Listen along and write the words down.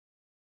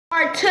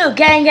Part 2,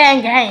 gang,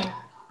 gang, gang.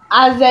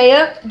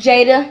 Isaiah,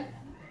 Jada,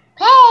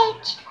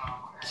 Paige.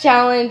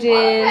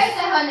 challenges.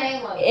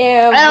 I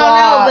don't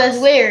know, but it's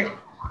weird.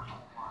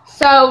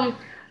 So,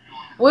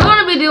 we're going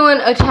to be doing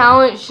a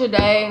challenge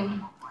today.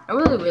 I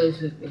really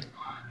should be.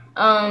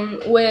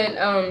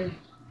 With,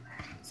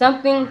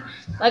 something,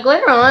 like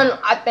later on,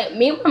 I think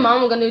me and my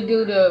mom are going to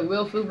do the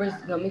real food versus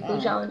gummy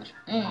food challenge.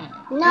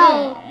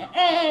 No.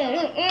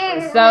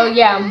 So,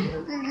 yeah.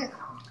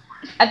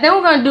 I think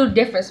we're going to do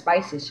different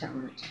spices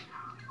challenge.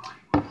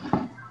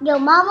 Your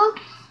mama?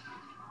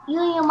 You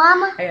and your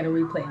mama? I got to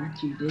replay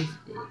what you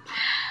just did.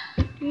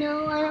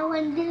 No, I don't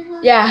want to do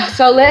this. Yeah,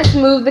 so let's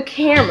move the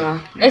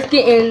camera. Let's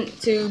get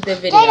into the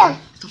video. Jada.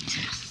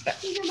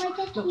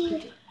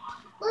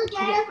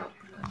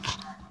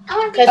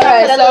 Okay,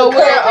 so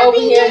we're over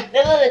here.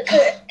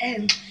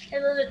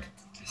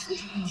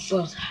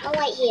 I'll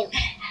wait you.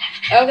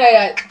 Okay,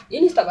 guys,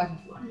 you need to stop back and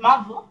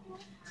forth.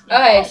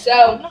 Okay,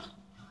 so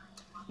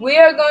we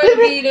are going to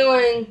be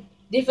doing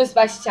different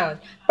spicy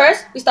challenge.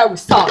 First, we start with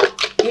salt.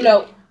 You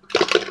know.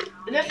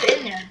 That's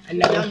in there. I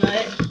know. Don't know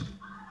it.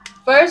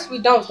 First, we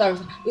don't start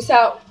with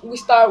we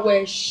start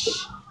with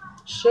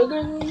sugar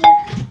in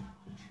there.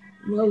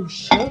 No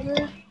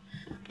sugar.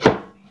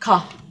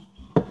 Coffee.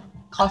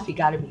 Coffee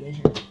gotta be in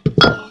here.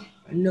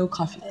 No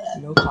coffee.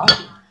 No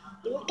coffee.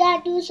 You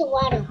gotta do some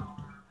water.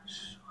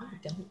 I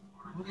don't.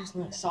 We're just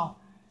not salt.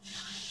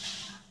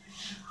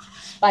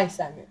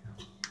 Spice on it.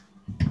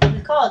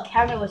 We call a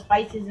cabinet with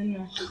spices in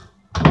there.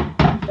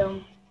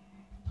 Dumb.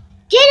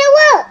 Jada,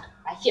 look!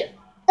 Right here.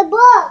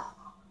 Above.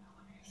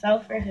 So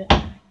for him.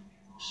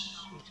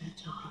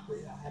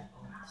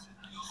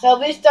 So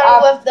we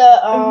start with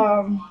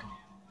the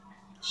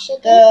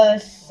Sugar. the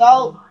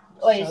salt.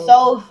 Wait, Soul.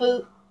 soul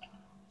food.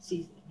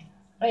 Seasoning.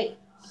 Wait,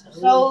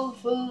 soul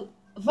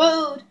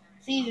food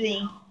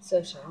seasoning.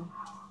 So sure.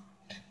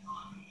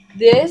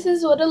 This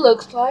is what it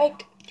looks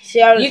like. See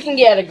how You can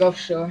get at a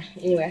grocery store.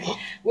 Anyway,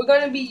 we're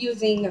gonna be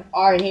using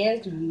our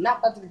hands. We're not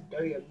about to get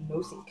dirty or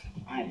no sink.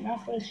 I'm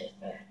not for shit.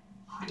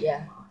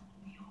 Yeah.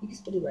 You can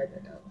spit it right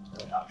back out.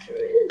 I'm sure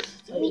it is.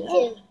 So, Me yeah.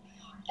 too.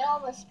 I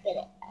almost spit it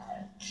out.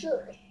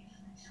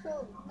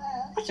 So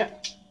much.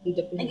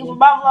 Thank you for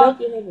my vlog. Dump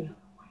your head.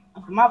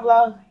 For my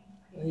vlog.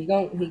 He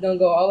gonna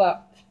go all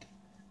out.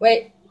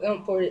 Wait,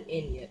 don't pour it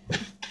in yet.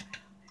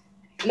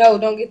 No,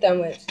 don't get that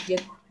much.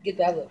 Get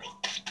that little.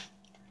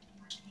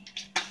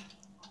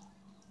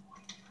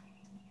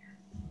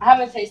 I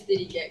haven't tasted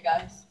it yet,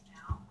 guys.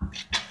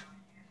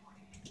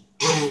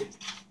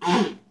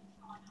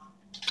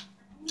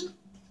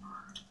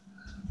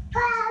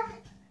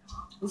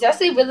 It's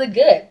actually really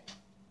good.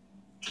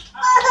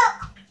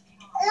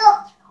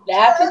 The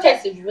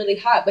aftertaste is really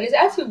hot, but it's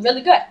actually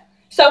really good.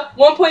 So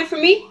 1 point for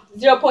me,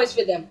 0 points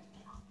for them.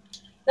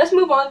 Let's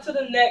move on to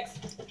the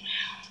next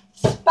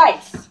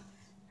spice.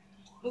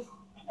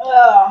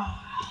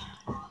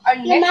 Our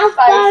next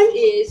spice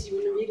is, you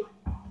want to read it?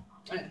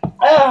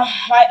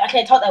 I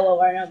can't talk that well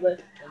right now,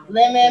 but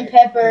lemon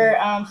pepper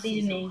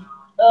seasoning.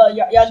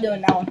 Y'all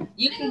doing that one?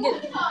 You can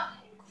get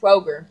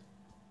Kroger.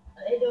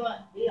 They doing.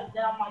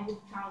 They're on my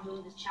YouTube channel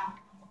doing this challenge.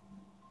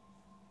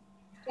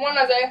 Come on,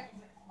 Isaiah.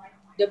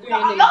 Dump your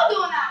hand in there. Y'all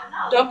doing that one?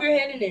 No. Dump your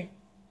hand in there.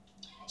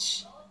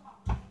 Shh.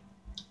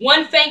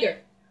 One finger.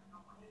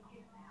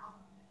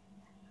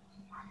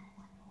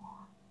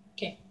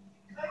 Okay.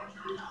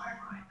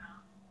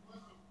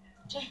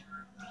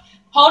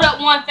 Hold up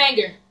one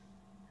finger.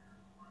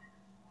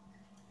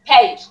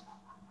 Paige,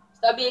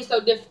 stop being so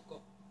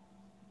difficult.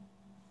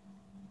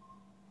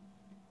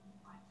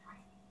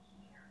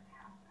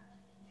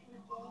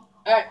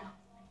 Alright.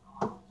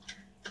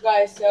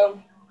 Guys,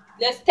 so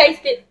let's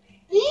taste it.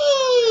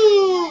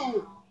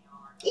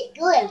 It's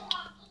good.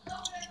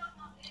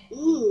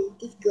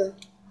 It's good.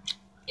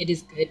 It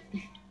is good.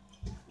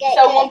 Good,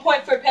 So good. 1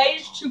 point for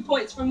Paige, 2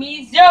 points for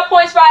me, 0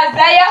 points for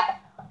Isaiah.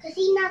 Cause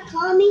he not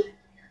calling me.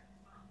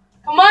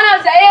 Come on,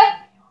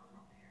 Isaiah.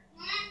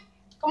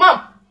 Come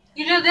on.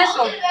 You do this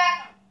one.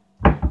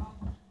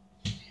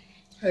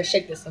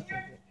 Shake this up a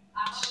little bit.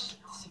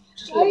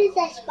 What is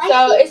that spicy?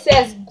 So it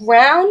says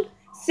ground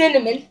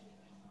cinnamon.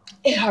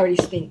 It already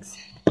stinks.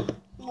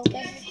 No,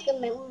 this is gonna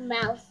make my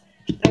mouth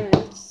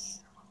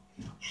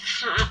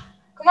hot.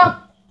 Come on.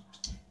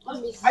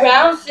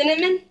 Ground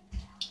cinnamon.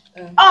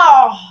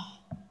 Oh,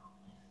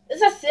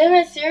 is that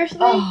cinnamon? Seriously?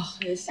 Oh,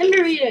 yes. Let me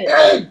read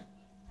it.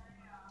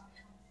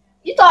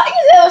 You thought you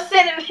said it was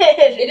cinnamon?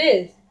 It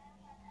is.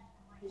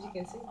 As you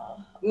can see.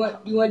 You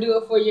want to do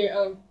it for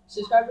your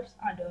subscribers?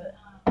 I'll do it.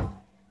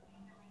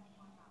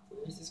 For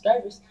your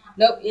subscribers.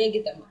 Nope, you didn't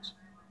get that much.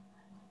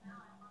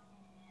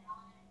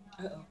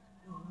 Uh-oh.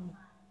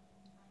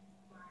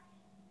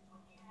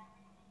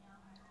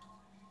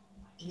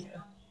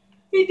 Yeah.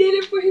 He did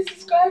it for his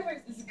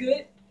subscribers. It's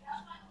good.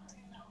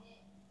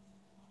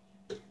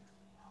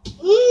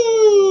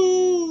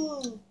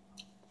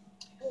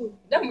 It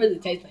doesn't really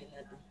taste like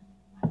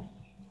nothing.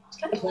 It's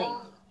kind of plain.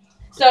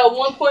 So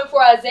 1 point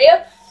for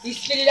Isaiah. You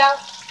spit it out.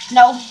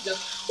 No.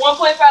 1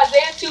 point for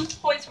Isaiah, 2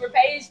 points for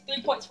Paige,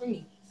 3 points for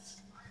me.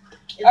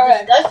 It's All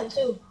right. disgusting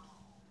too.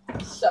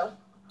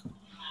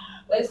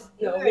 Let's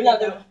no, we're not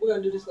gonna. We're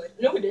gonna do this later.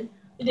 No, we didn't.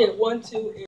 We did 1, 2, and